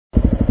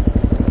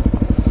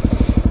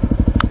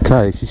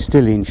Okay, she's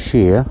still in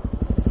Shere.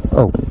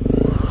 Oh,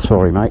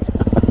 sorry mate.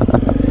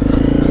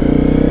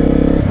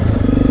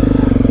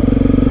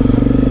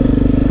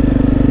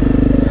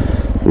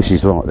 This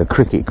is like the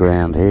cricket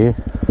ground here.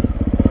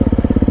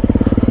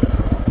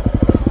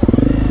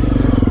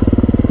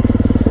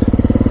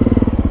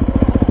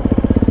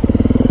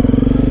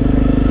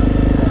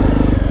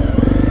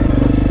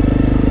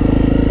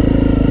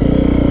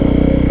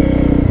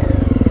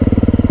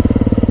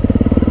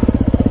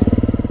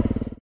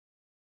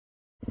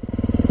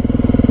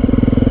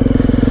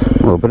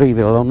 Well, believe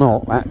it or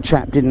not, that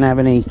chap didn't have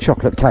any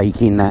chocolate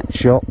cake in that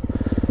shop.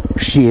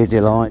 Sheer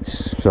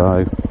delights.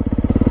 So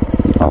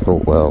I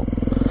thought, well,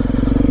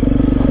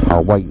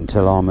 I'll wait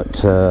until I'm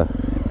at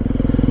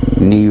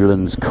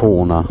Newland's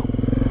Corner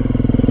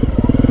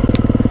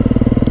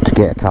to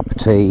get a cup of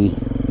tea.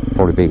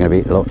 Probably being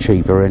a lot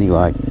cheaper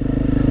anyway.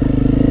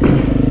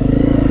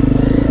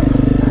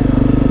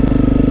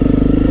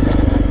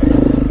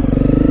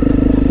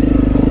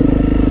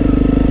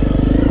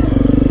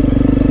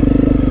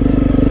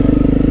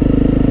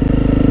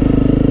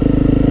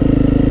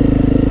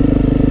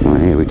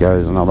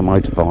 Goes another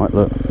motorbike,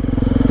 look.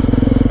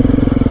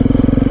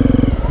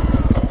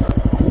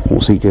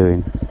 What's he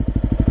doing?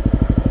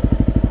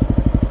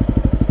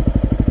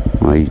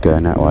 Oh, he's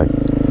going that way.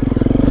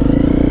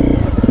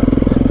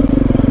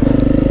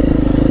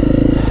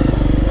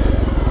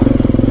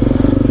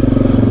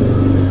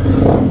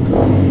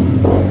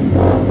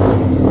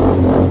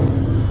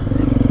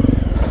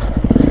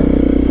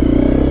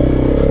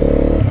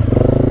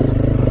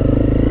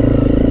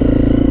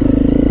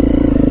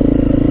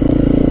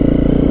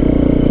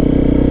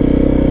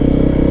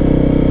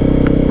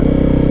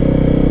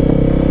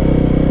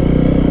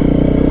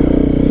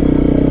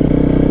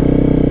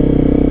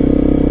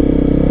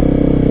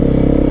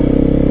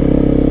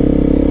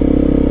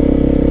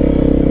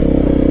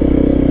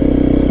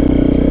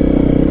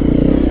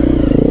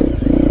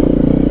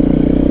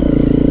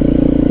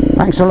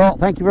 Thanks a lot,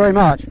 thank you very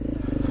much.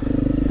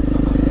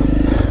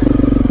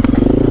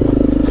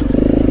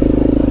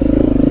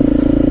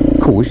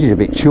 Cool, this is a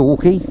bit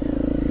chalky.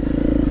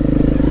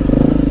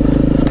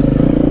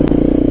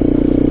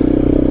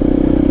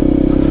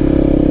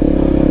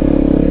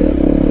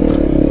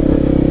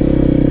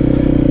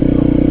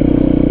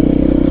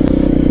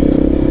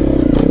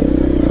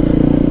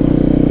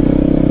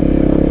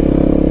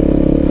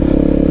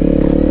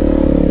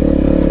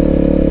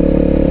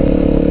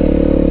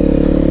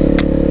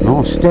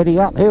 Steady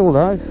uphill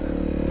though.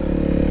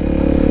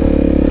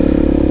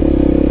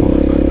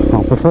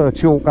 I prefer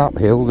chalk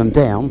uphill than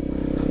down.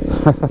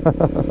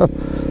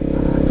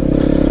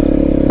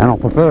 And I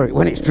prefer it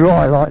when it's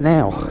dry like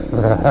now.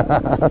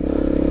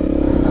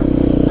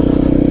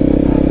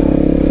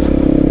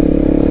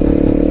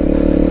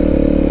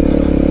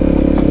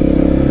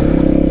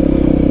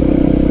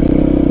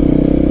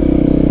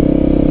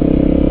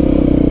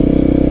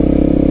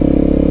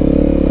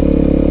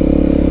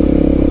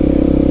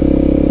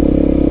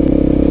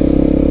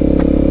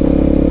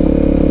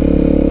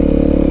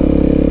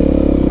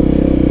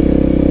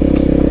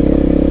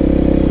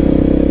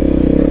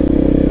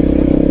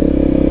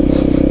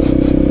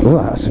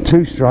 Well, that's a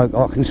two-stroke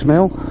I can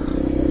smell.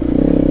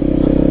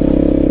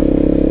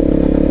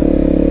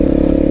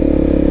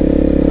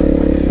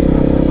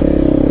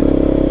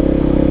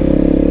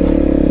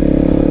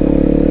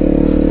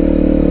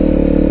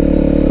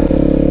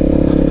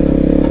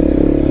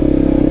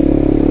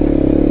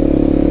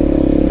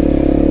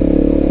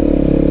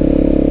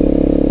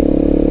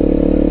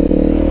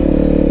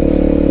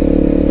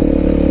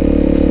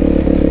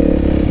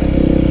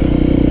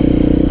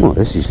 Well,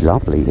 this is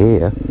lovely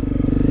here.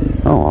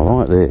 Oh, I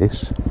like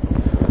this.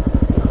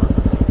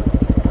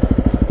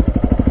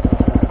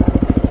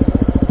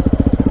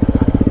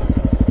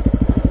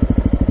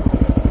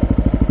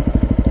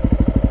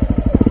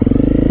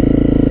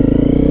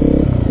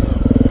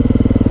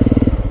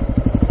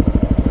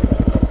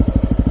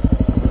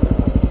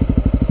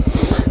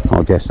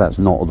 I guess that's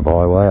not the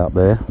byway up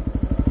there.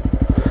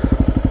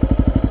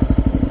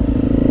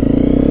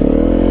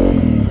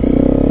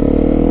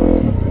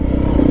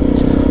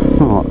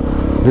 Right,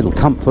 little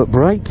comfort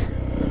break.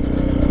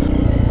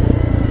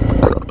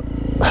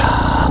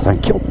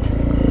 Thank you.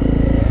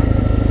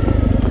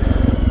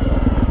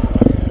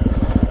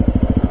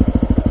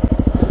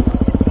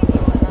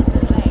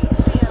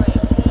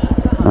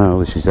 Oh,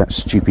 this is that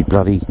stupid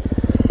bloody...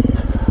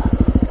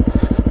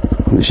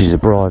 This is a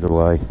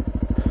bridleway.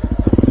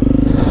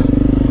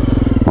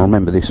 I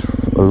remember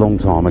this a long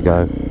time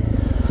ago.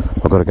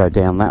 I've got to go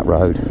down that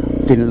road.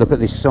 Didn't look at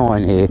this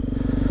sign here.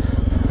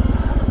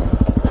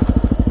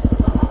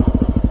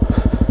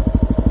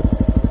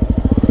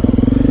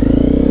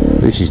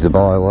 This is the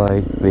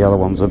byway, the other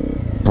one's a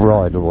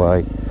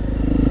bridleway.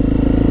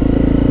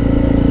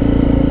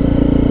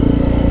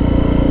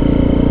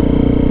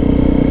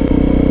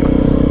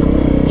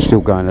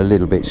 Still going a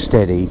little bit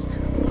steady.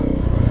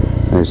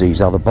 There's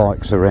these other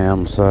bikes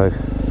around, so...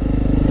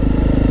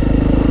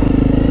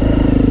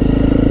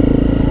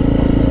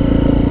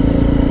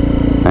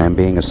 And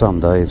being a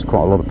Sunday, there's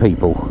quite a lot of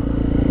people.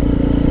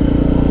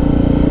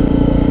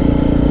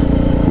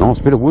 Nice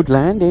bit of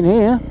woodland in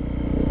here.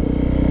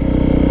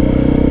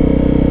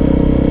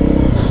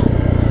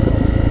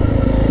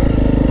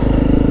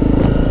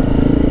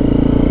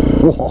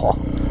 Whoa.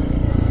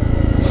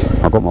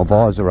 I've got my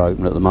visor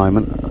open at the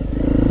moment.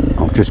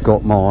 I've just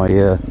got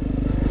my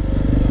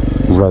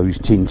rose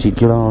tinted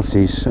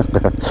glasses.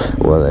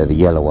 Well, they're the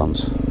yellow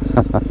ones.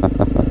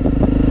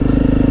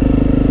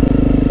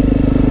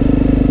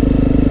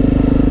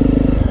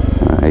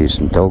 Here's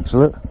some dogs,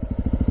 look.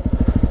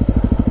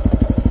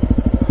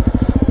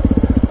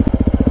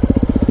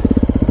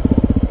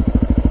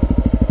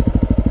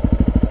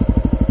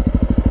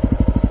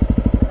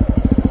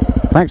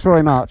 Thanks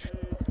very much.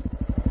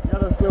 The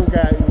others will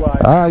get out of your way.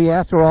 Oh yeah,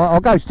 that's alright.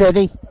 I'll go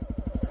steady.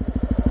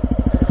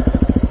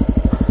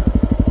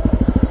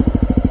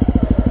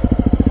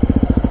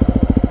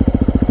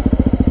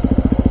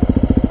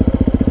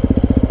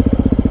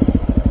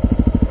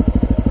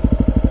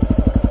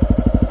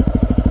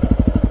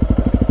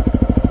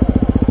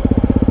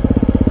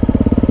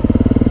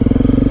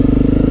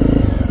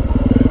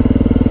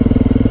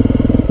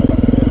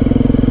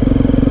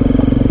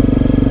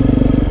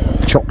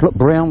 Chocolate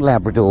brown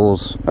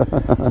Labradors.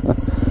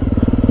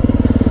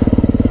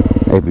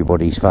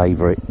 Everybody's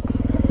favourite.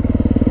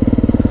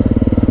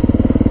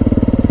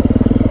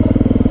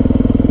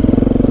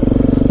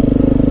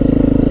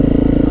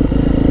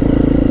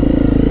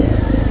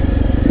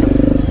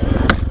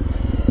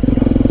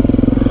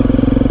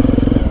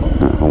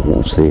 Oh,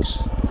 what's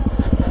this?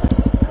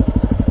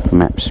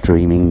 Map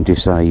streaming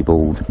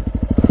disabled.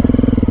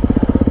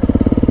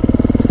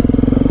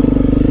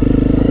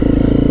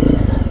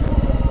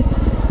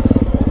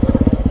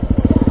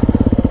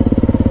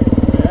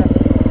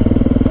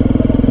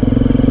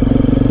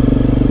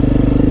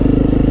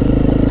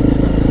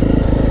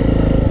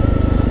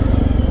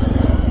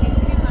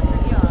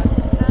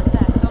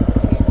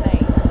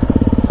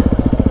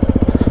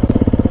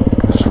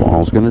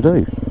 Going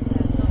to do.